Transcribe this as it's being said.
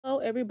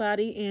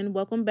everybody, and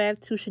welcome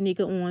back to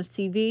S.Owens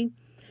TV.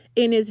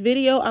 In this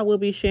video, I will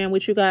be sharing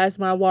with you guys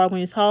my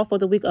Walgreens haul for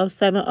the week of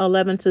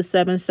 7/11 to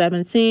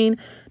 7/17.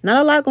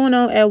 Not a lot going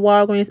on at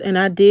Walgreens, and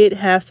I did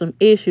have some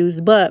issues,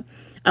 but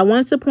I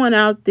wanted to point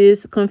out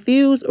this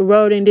confused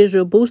rolling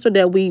digital booster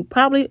that we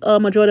probably a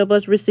majority of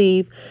us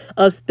receive.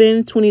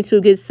 Spend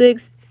 22, get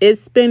 6. It's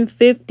spend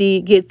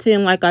 50, get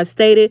 10 like I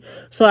stated.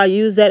 So I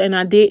used that, and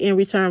I did in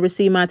return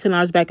receive my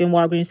 $10 back in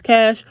Walgreens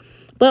cash.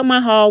 But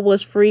my haul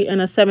was free and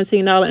a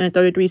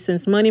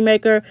 $17.33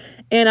 moneymaker.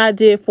 And I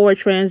did 4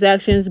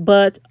 transactions,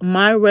 but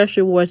my rush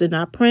rewards did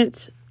not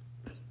print.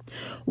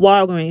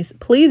 Walgreens,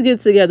 please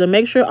get together.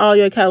 Make sure all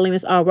your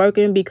Catalinas are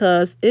working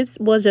because it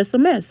was just a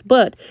mess.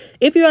 But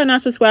if you are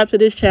not subscribed to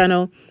this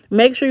channel,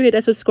 make sure you hit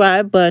that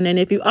subscribe button. And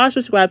if you are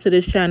subscribed to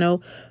this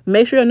channel,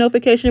 make sure your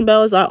notification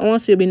bells are on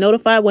so you'll be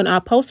notified when I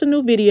post a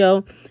new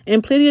video.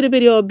 And please give the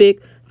video a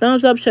big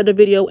thumbs up, share the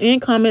video,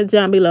 and comment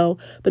down below.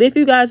 But if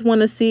you guys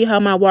want to see how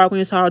my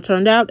Walgreens haul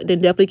turned out,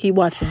 then definitely keep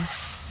watching.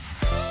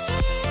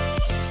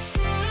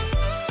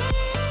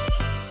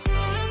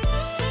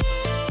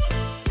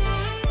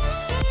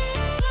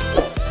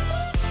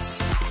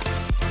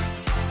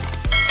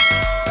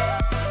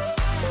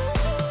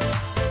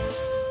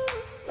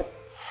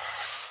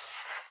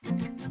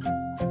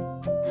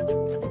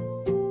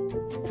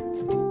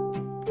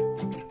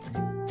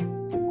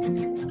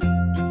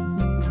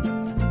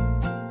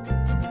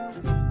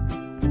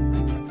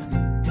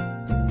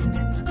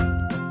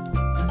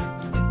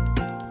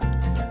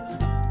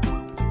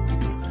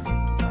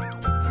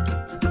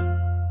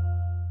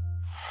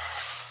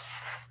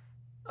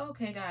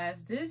 Okay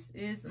guys, this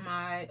is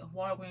my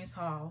Walgreens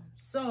haul.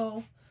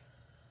 So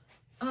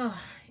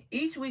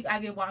each week I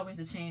give Walgreens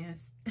a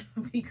chance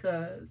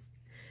because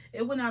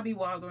it would not be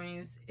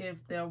Walgreens if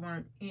there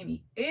weren't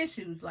any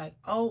issues. Like,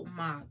 oh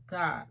my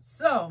god.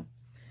 So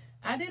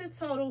I did a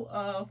total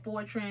of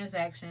 4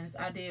 transactions.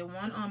 I did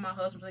one on my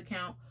husband's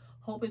account,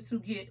 hoping to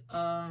get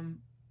a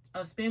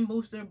spin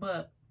booster,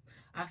 but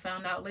I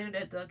found out later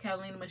that the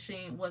Catalina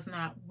machine was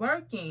not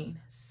working.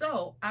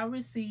 So I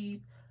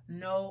received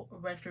no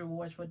rush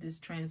rewards for this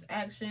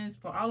transactions,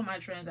 for all of my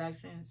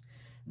transactions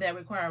that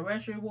require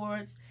rush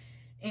rewards.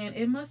 And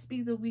it must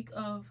be the week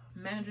of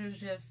managers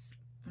just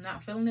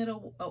not feeling it,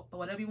 or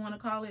whatever you want to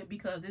call it,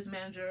 because this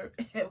manager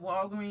at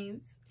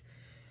Walgreens,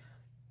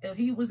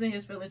 he was in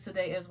his feelings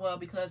today as well,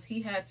 because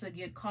he had to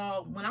get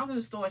called. When I was in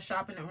the store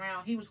shopping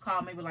around, he was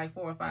called maybe like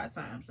 4 or 5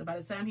 times. So by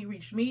the time he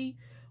reached me,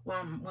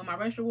 when my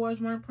rush rewards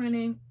weren't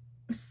printing,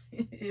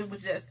 it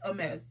was just a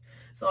mess.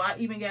 So I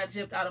even got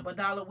gypped out of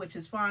 $1, which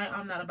is fine.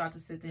 I'm not about to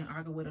sit there and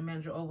argue with a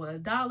manager over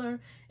 $1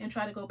 and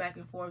try to go back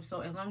and forth. So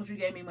as long as you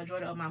gave me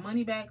majority of my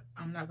money back,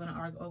 I'm not going to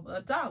argue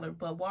over $1.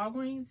 But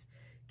Walgreens,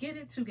 get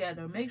it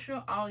together. Make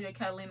sure all your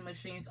Catalina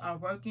machines are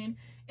working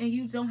and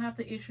you don't have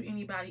to issue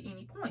anybody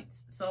any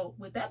points. So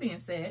with that being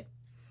said,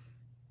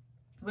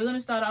 we're going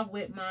to start off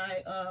with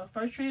my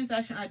first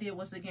transaction I did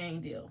was the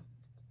game deal.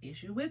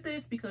 Issue with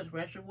this because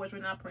rush rewards were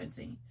not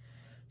printing.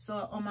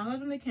 So on my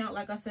husband's account,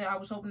 like I said, I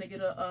was hoping to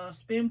get a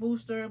spin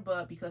booster,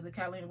 but because the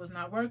Catalina was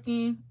not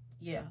working,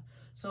 yeah.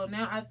 So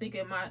now I think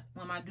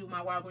when I do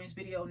my Walgreens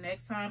video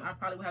next time, I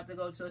probably will have to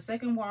go to a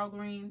second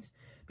Walgreens,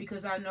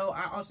 because I know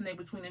I alternate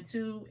between the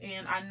two,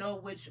 and I know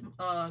which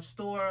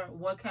store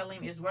what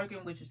Catalina is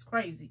working, which is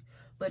crazy.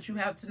 But you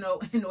have to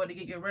know in order to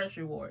get your rush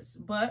rewards.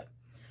 But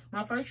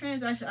my first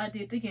transaction, I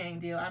did the game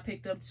deal. I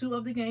picked up 2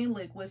 of the game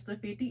liquids, the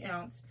 50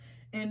 ounce.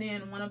 And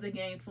then 1 of the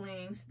game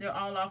flings. They're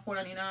all off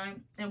 $4.99.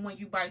 And when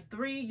you buy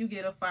 3, you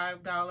get a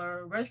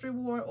 $5 rush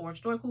reward or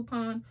store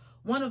coupon.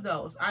 One of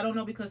those. I don't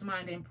know because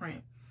mine didn't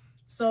print.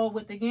 So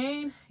with the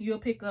game, you'll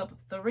pick up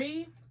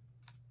 3.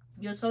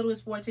 Your total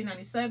is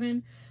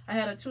 $14.97. I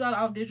had a $2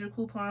 off digital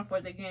coupon for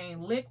the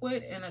game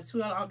liquid and a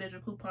 $2 off digital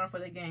coupon for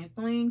the game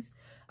flings.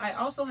 I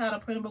also had a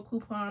printable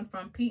coupon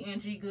from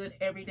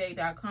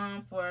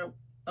pngoodeveryday.com for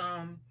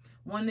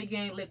one of the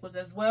game liquids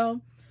as well.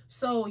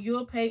 So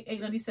you'll pay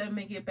 $8.97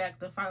 and get back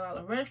the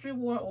 $5 rush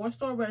reward or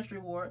store rush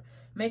reward,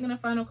 making the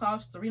final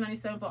cost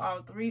 $3.97 for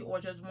all 3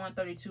 or just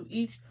 $1.32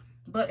 each.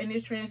 But in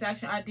this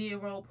transaction, I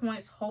did roll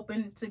points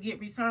hoping to get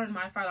returned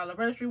my $5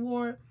 rush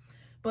reward.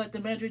 But the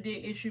manager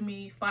did issue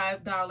me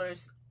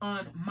 $5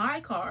 on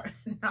my card,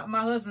 not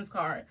my husband's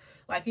card.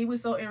 Like, he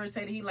was so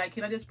irritated. He like,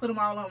 can I just put them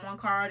all on one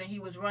card? And he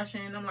was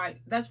rushing. I'm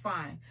like, that's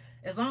fine.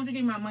 As long as you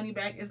get my money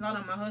back, it's not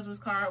on my husband's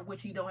card,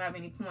 which he don't have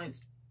any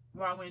points.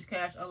 Walgreens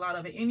cash a lot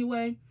of it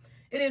anyway.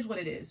 It is what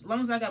it is, as long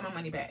as I got my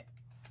money back.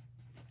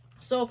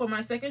 So for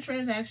my second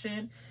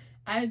transaction,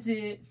 I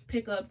did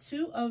pick up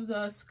 2 of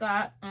the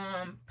Scott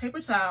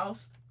paper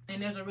towels,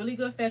 and there's a really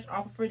good fetch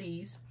offer for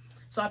these.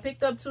 So I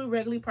picked up 2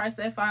 regularly priced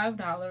at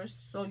 $5.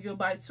 So you'll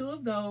buy 2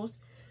 of those.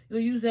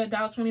 You'll use that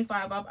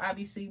 $1.25 off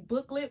IBC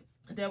booklet.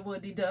 That will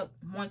deduct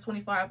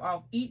 $1.25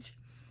 off each.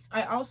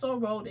 I also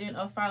rolled in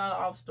a $5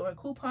 off store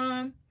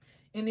coupon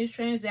in this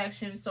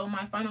transaction, so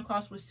my final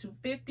cost was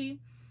 $2.50.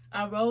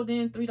 I rolled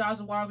in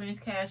 $3 of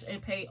Walgreens cash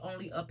and paid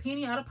only a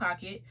penny out of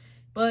pocket.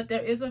 But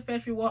there is a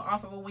fetch reward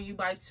offer when you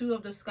buy 2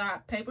 of the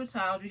Scott paper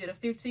towels. You get a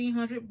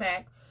 $1,500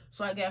 back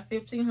So I got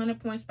 1,500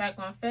 points back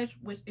on Fetch,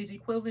 which is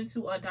equivalent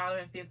to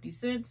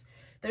 $1.50.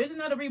 There is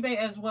another rebate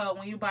as well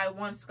when you buy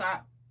one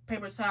Scott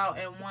paper towel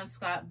and one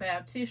Scott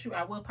Bath tissue.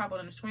 I will pop it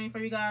on the screen for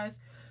you guys.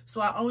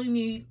 So I only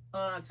need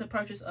to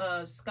purchase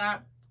a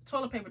Scott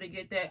toilet paper to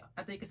get that.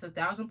 I think it's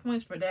 1,000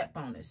 points for that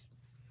bonus.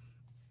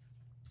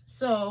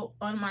 So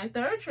on my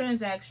third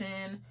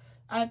transaction,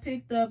 I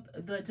picked up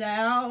the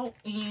Dow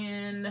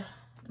and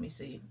let me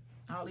see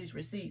all these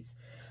receipts.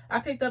 I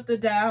picked up the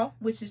Dow,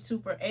 which is 2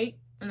 for $8,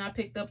 and I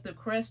picked up the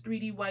Crest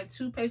 3D White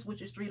toothpaste,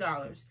 which is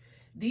 $3.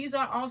 These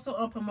are also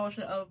on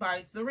promotion of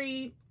buy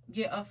 3,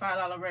 get a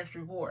 $5 rest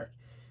reward.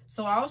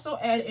 So I also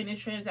added in this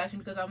transaction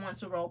because I want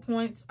to roll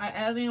points. I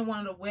added in one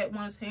of the Wet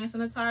Ones hand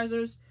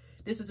sanitizers.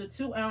 This is a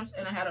 2 ounce,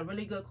 and I had a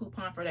really good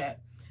coupon for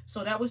that.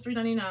 So that was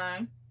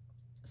 $3.99.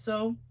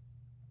 So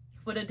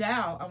for the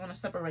Dow, I want to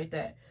separate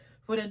that.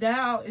 For the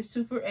Dow, it's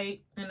 2 for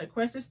 $8, and the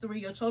Crest is 3.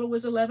 Your total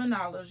was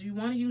 $11. You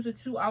want to use a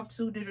 2 off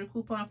 2 digital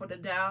coupon for the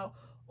Dow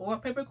or a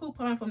paper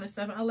coupon from the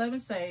 7-Eleven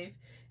Save,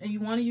 and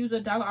you want to use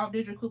a $1 off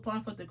digital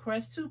coupon for the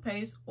Crest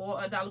toothpaste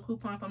or a $1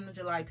 coupon from the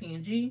July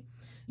P&G.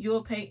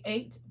 You'll pay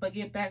 $8, but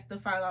get back the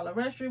 $5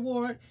 rest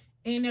reward.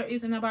 And there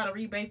is an Ibotta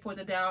rebate for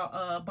the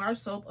Dow bar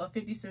soap of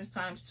 50 cents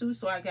times 2,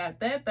 so I got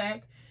that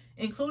back,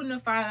 including the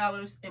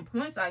 $5 in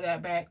points I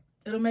got back.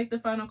 It'll make the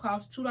final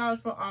cost $2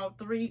 for all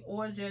 3,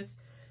 or just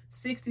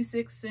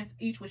 66 cents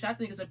each, which I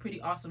think is a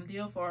pretty awesome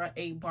deal for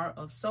a bar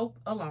of soap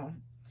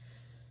alone.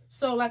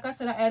 So like I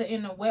said, I added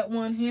in the Wet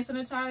One hand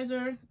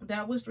sanitizer.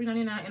 That was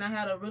 $3.99, and I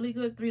had a really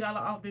good $3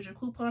 off digital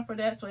coupon for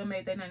that, so it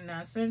made that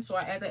 99 cents. So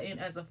I add that in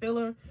as a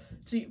filler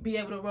to be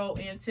able to roll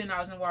in $10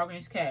 in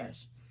Walgreens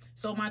cash.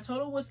 So my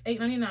total was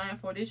 $8.99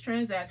 for this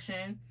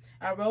transaction.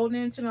 I rolled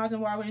in $10 in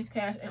Walgreens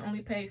cash and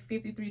only paid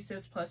 53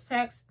 cents plus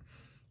tax.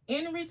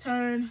 In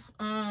return,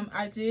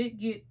 I did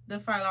get the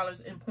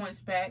 $5 in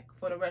points back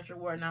for the rest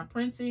reward not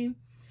printing,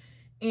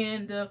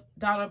 and the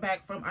 $1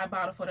 back from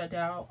Ibotta for the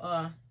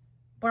Dow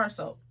bar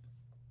soap.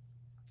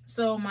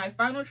 So my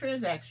final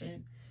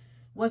transaction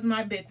was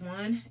my big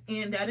one,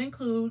 and that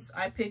includes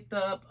I picked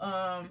up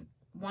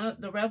one of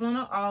the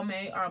Revlon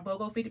Almay, our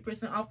BOGO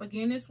 50% off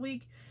again this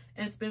week,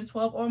 and spend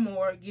 12 or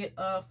more, get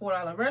a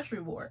 $4 rest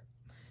reward.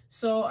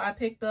 So I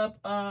picked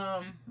up two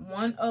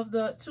of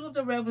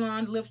the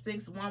Revlon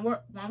lipsticks. One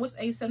was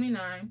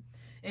 $8.79,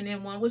 and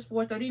then one was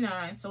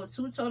 $4.39. So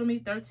 2 totaled me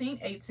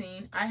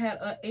 $13.18. I had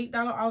a $8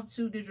 off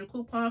 2 digital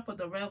coupon for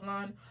the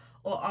Revlon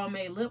or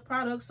Almay lip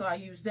products, so I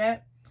used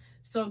that.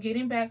 So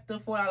getting back the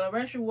 $4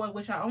 rest reward,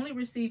 which I only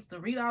received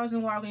 $3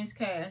 in Walgreens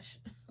cash.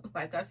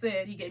 Like I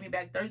said, he gave me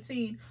back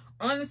 $13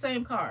 on the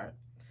same card.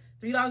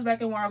 $3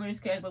 back in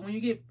Walgreens cash, but when you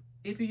get,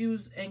 if you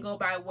use and go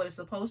by what it's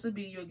supposed to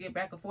be, you'll get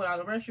back a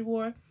 $4 rest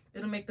reward.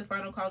 It'll make the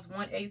final cost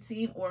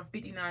 $1.18 or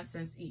 59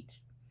 cents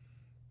each.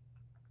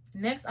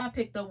 Next I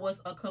picked up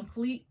was a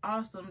complete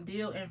awesome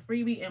deal and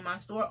freebie, and my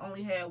store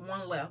only had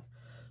one left.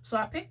 So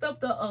I picked up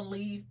the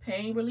Aleve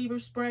Pain Reliever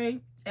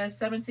Spray at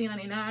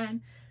 $17.99.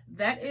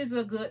 That is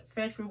a good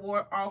Fetch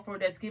reward offer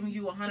that's giving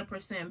you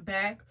 100%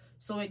 back.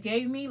 So it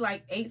gave me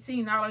like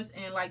 $18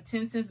 and like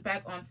 10 cents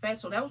back on Fetch.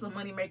 So that was a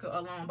money maker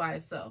alone by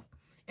itself.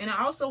 And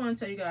I also want to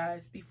tell you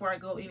guys, before I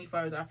go any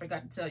further, I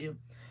forgot to tell you,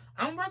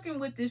 I'm working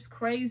with this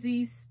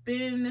crazy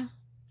spin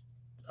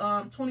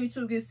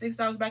 22 get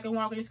 $6 back in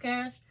Walgreens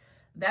cash.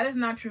 That is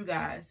not true,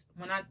 guys.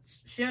 When I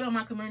shared on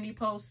my community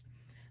post,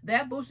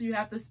 that booster you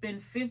have to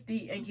spend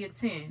 50 and get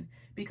 10.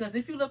 Because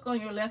if you look on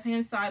your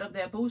left-hand side of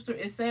that booster,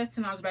 it says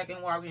 $10 back in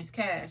Walgreens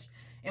cash.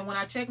 And when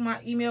I checked my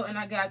email and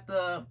I got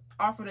the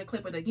offer to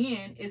clip it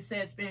again, it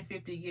says spend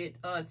 50,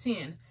 get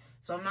 10.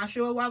 So I'm not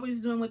sure what Walgreens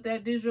is doing with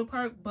that digital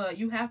perk, but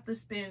you have to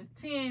spend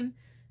 10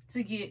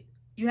 to get,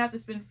 you have to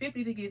spend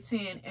 50 to get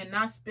 10 and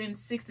not spend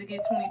 6 to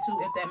get 22,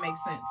 if that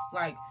makes sense.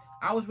 Like,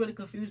 I was really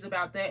confused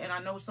about that, and I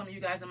know some of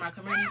you guys in my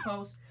community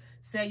post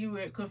said you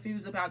were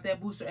confused about that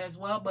booster as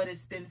well, but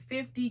it's spend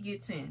 50,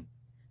 get 10.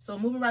 So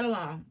moving right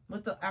along,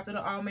 after the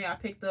Almay, I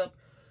picked up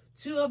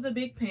 2 of the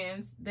big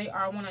pens. They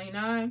are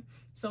 $1.99,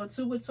 so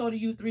 2 would total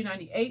you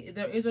 $3.98.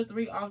 There is a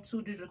 3 off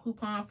 2 digital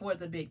coupon for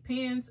the big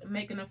pens,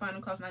 making the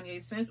final cost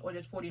 98 cents or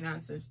just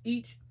 49 cents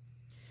each.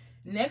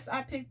 Next,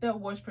 I picked up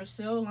was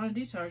Persil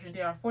laundry detergent.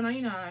 They are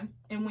 $4.99,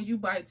 and when you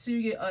buy 2,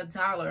 you get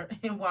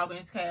 $1 in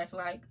Walgreens cash.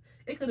 Like,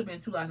 it could have been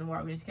 $2 in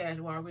Walgreens cash,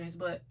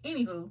 but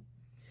anywho,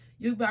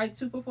 you buy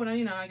 2 for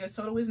 $4.99. Your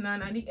total is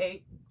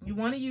 $9.98. You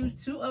want to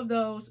use 2 of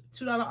those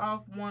 $2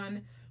 off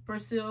 1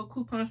 Persil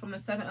coupons from the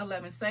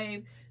 7-Eleven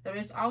Save. There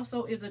is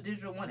also a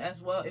digital one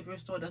as well if your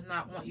store does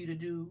not want you to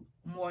do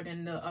more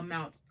than the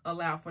amount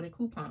allowed for the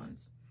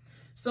coupons.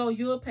 So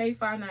you'll pay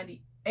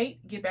 $5.98,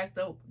 get back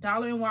the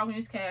 $1 in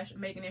Walgreens cash,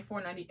 making it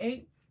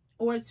 $4.98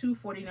 or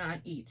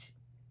 $2.49 each.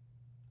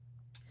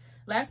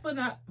 Last but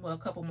not, well, a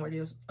couple more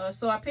deals.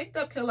 So I picked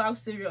up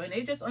Kellogg's cereal, and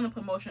they just on a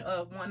promotion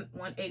of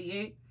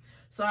 $1.88.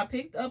 So I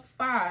picked up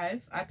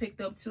 5. I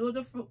picked up 2 of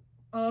the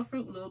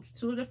Fruit Loops,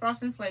 2 of the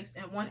Frosted Flakes,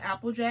 and 1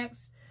 Apple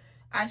Jacks.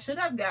 I should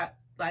have got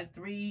like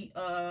 3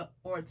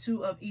 or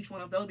 2 of each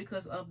one of those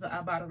because of the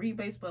Ibotta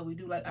rebates, but we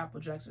do like Apple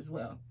Jacks as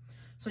well.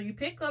 So you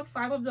pick up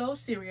 5 of those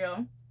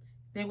cereal,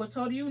 They will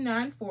total you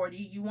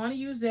 $9.40. You want to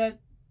use that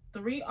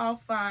 3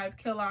 off 5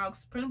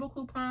 Kellogg's printable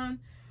coupon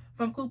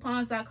from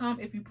coupons.com.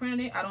 If you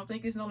printed it, I don't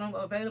think it's no longer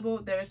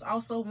available. There is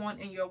also one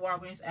in your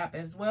Walgreens app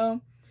as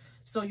well.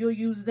 So you'll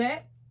use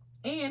that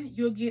and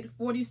you'll get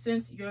 40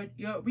 cents.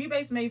 Your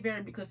rebates may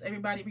vary because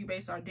everybody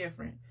rebates are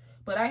different.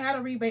 But I had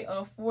a rebate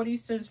of 40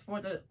 cents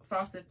for the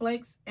Frosted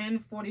Flakes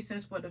and 40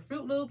 cents for the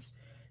Fruit Loops.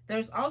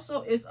 There's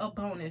also is a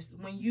bonus.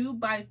 When you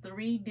buy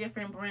 3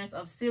 different brands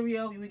of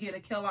cereal, you will get a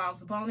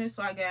Kellogg's bonus.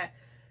 So I got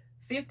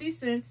 50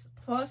 cents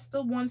plus the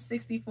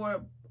 160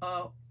 for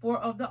 4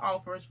 of the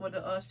offers for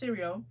the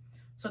cereal.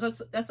 So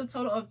that's a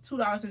total of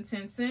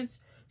 $2.10.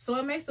 So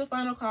it makes the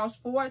final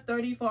cost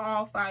 $4.30 for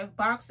all 5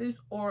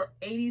 boxes, or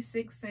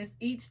 86 cents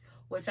each,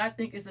 which I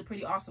think is a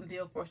pretty awesome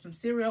deal for some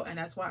cereal, and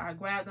that's why I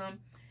grabbed them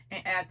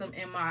and add them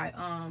in my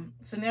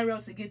scenario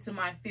to get to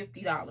my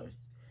 $50.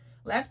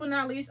 Last but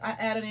not least, I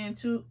added in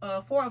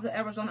 4 of the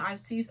Arizona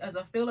iced teas as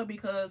a filler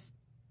because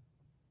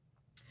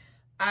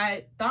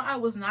I thought I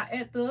was not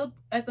at the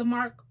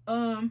mark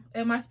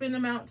at my spend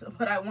amount,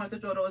 but I wanted to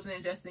throw those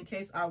in just in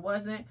case I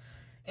wasn't.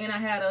 And I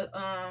had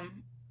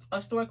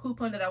a store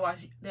coupon that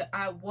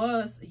I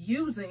was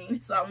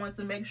using, so I wanted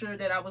to make sure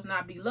that I was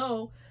not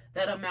below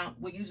that amount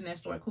with using that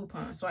store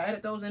coupon. So I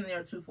added those in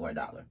there too for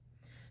 $1.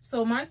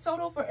 So my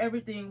total for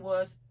everything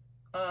was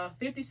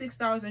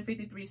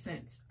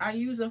 $56.53. I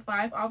used a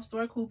 5 off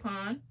store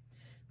coupon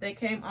that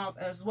came off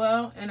as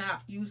well, and I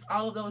used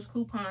all of those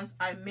coupons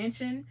I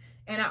mentioned,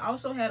 and I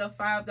also had a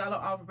 $5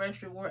 off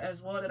Rush Reward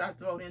as well that I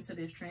threw into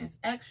this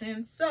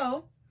transaction.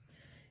 So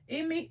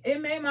it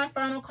made my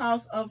final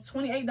cost of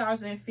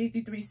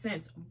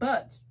 $28.53,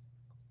 but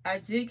I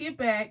did get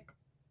back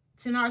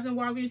 $10 in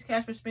Walgreens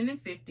cash for spending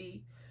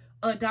 $50,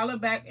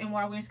 $1 back in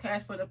Walgreens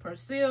cash for the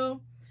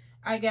Persil.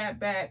 I got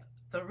back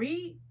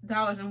 $3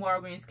 in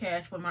Walgreens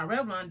cash for my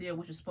Revlon deal,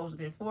 which is supposed to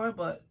be $4,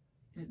 but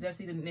that's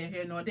neither near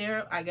here nor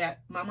there. I got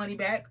my money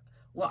back,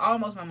 well,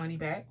 almost my money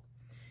back.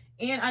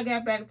 And I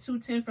got back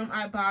 $2.10 from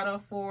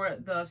Ibotta for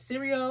the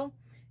cereal.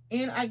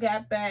 And I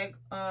got back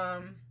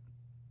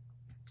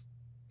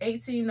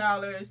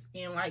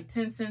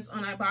 $18.10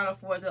 on Ibotta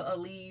for the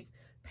Aleve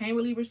pain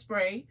reliever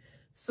spray.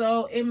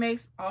 So it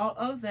makes all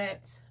of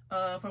that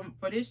for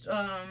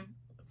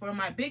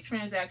my big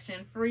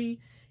transaction free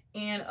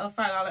and a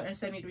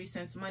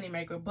 $5.73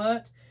 moneymaker.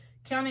 But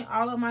counting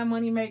all of my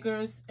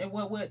moneymakers and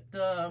with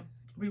the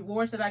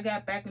rewards that I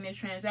got back in this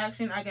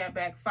transaction, I got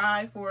back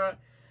 $5 for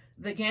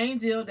the game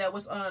deal that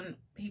was on,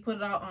 he put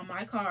it out on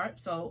my card.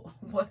 So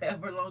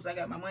whatever, as long as I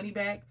got my money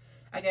back,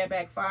 I got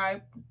back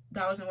 $5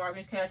 in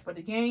Walgreens cash for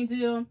the game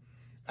deal.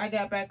 I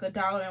got back $1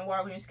 in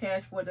Walgreens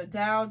cash for the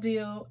Dow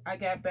deal. I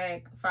got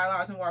back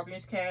 $5 in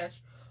Walgreens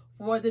cash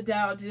for the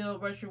Dow deal,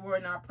 Rush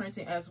Reward not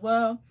printing as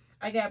well.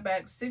 I got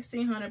back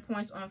 1,600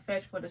 points on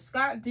Fetch for the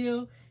Scott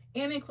deal,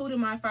 and included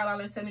my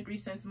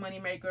 $5.73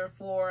 moneymaker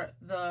for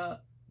the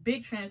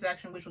big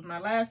transaction, which was my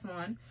last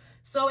one.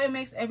 So it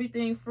makes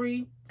everything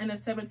free and a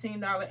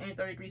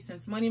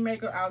 $17.33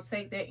 moneymaker. I'll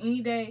take that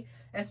any day,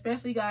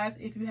 especially, guys,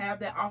 if you have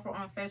that offer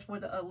on Fetch for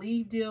the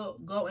Aleve deal,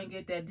 go and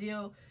get that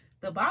deal.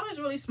 The bottle is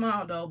really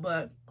small, though,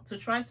 but to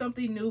try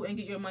something new and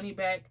get your money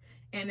back,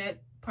 and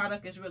that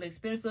product is really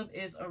expensive,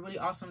 is a really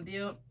awesome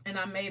deal. And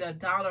I made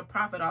 $1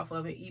 profit off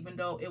of it, even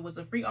though it was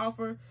a free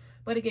offer,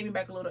 but it gave me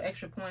back a little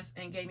extra points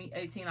and gave me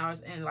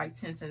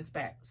 $18.10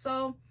 back.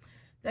 So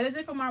that is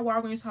it for my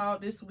Walgreens haul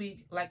this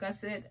week. Like I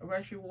said,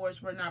 Rush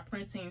Rewards were not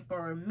printing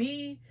for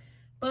me,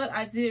 but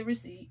I did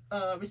receive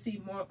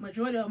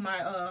majority of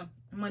my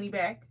money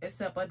back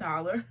except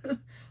 $1.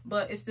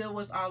 But it still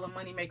was all a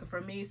money maker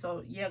for me.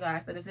 So yeah,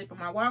 guys, that is it for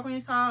my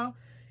Walgreens haul.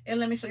 And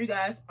let me show you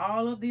guys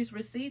all of these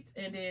receipts,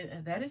 and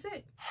then that is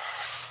it.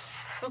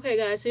 Okay,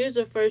 guys, here's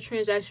the first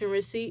transaction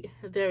receipt.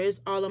 There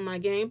is all of my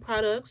game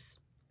products,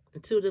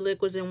 2 the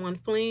liquids and 1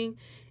 fling,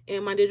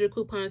 and my digital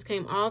coupons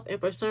came off. And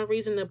for some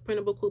reason, the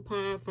printable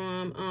coupon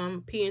from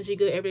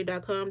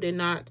pngoodeveryday.com did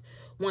not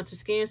want to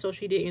scan, so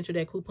she did enter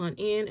that coupon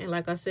in. And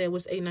like I said, it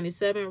was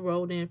 $8.97,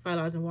 rolled in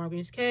 $5 in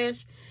Walgreens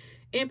cash,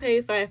 and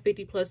paid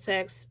 $5.50 plus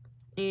tax,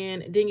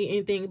 and didn't get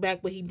anything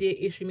back, but he did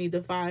issue me the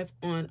 $5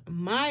 on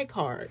my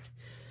card.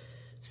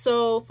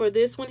 So for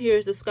this one,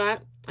 here's the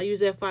Scott. I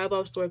used that $5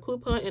 off store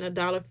coupon and a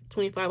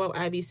 $1.25 off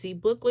IBC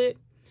booklet.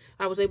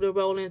 I was able to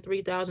roll in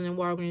 $3,000 in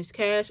Walgreens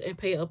cash and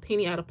pay a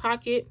penny out of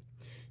pocket.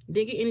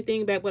 Didn't get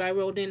anything back, but I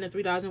rolled in the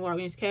 $3,000 in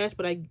Walgreens cash,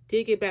 but I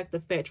did get back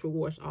the Fetch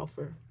Rewards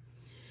offer.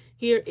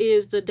 Here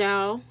is the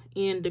Dow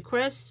in the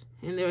Crest,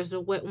 and there's the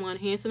Wet One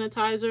hand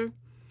sanitizer.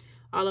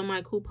 All of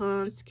my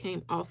coupons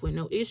came off with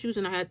no issues,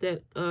 and I had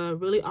that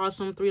really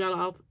awesome $3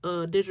 off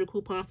digital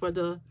coupon for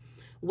the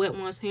Wet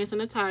Ones hand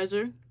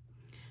sanitizer.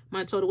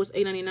 My total was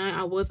 $8.99.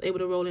 I was able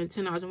to roll in $10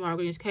 in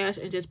Walgreens cash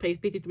and just pay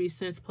 53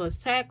 cents plus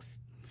tax.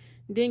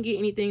 Didn't get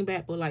anything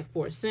back but like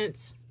 4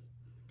 cents.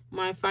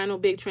 My final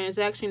big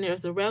transaction,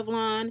 there's the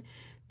Revlon,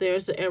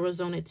 there's the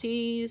Arizona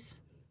teas,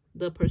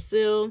 the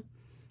Persil,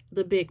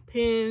 the Big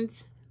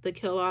Pens, the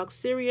Kellogg's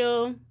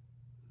cereal,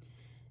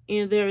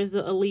 and there is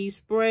the Aleve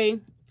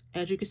spray.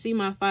 As you can see,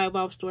 my $5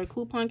 off store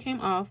coupon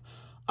came off.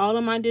 All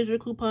of my digital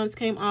coupons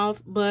came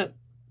off, but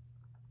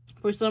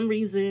for some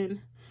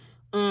reason,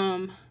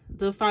 the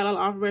 $5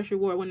 off Rush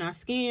Reward when I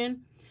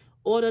scanned,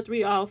 or the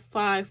 3 off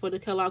 5 for the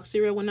Kellogg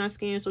cereal when I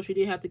scanned, so she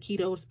did have to key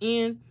those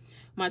in.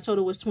 My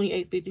total was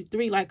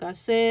 $28.53, like I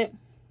said.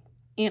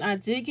 And I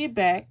did get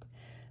back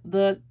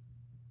the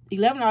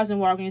 $11 in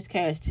Walgreens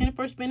cash, 10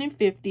 for spending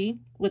 $50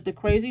 with the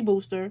crazy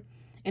booster,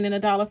 and then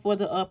 $1 for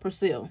the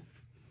Persil.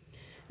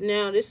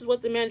 Now, this is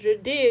what the manager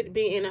did,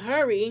 being in a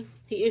hurry.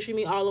 He issued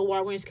me all the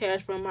Walgreens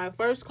cash from my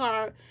first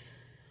card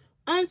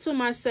onto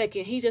my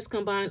second. He just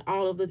combined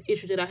all of the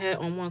issues that I had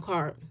on one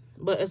card.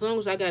 But as long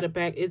as I got it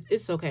back,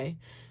 it's okay.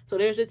 So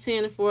there's a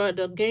 10 for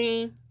the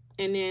game,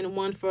 and then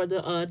 1 for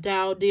the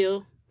Dow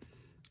deal.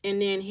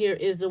 And then here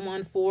is the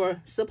one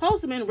for,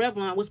 supposed to be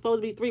Revlon, was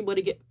supposed to be 3, but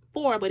he get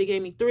 4, but he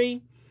gave me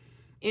 3.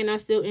 And I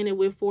still ended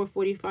with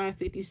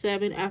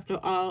 $445.57 after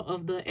all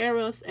of the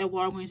errors at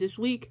Walgreens this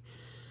week.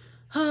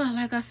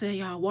 Like I said,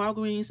 y'all,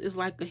 Walgreens is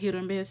like a hit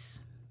or miss.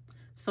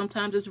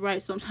 Sometimes it's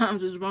right,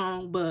 sometimes it's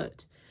wrong,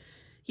 but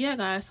yeah,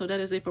 guys, so that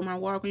is it for my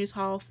Walgreens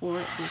haul for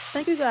this.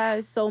 Thank you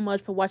guys so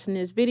much for watching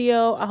this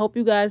video. I hope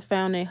you guys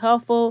found it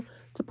helpful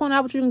to point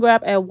out what you can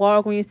grab at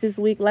Walgreens this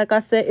week. Like I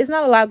said, it's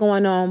not a lot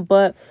going on,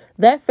 but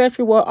that Fresh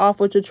Reward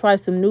offer to try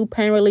some new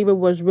pain reliever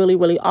was really,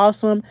 really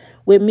awesome.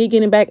 With me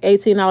getting back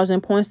 $18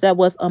 in points, that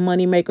was a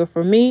money maker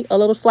for me, a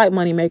little slight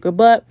money maker.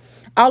 But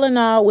all in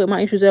all, with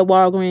my issues at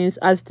Walgreens,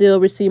 I still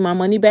receive my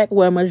money back,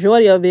 well, a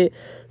majority of it.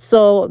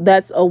 So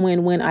that's a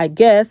win-win, I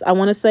guess. I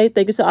want to say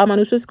thank you to all my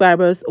new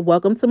subscribers.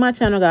 Welcome to my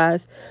channel,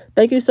 guys.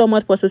 Thank you so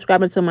much for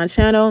subscribing to my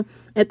channel.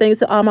 And thank you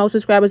to all my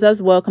subscribers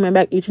as well, coming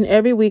back each and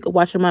every week,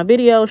 watching my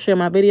videos, sharing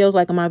my videos,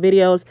 liking my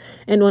videos,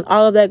 and doing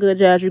all of that good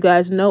jazz. You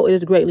guys know it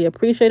is greatly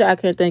appreciated. I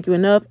can't thank you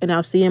enough, and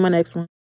I'll see you in my next one.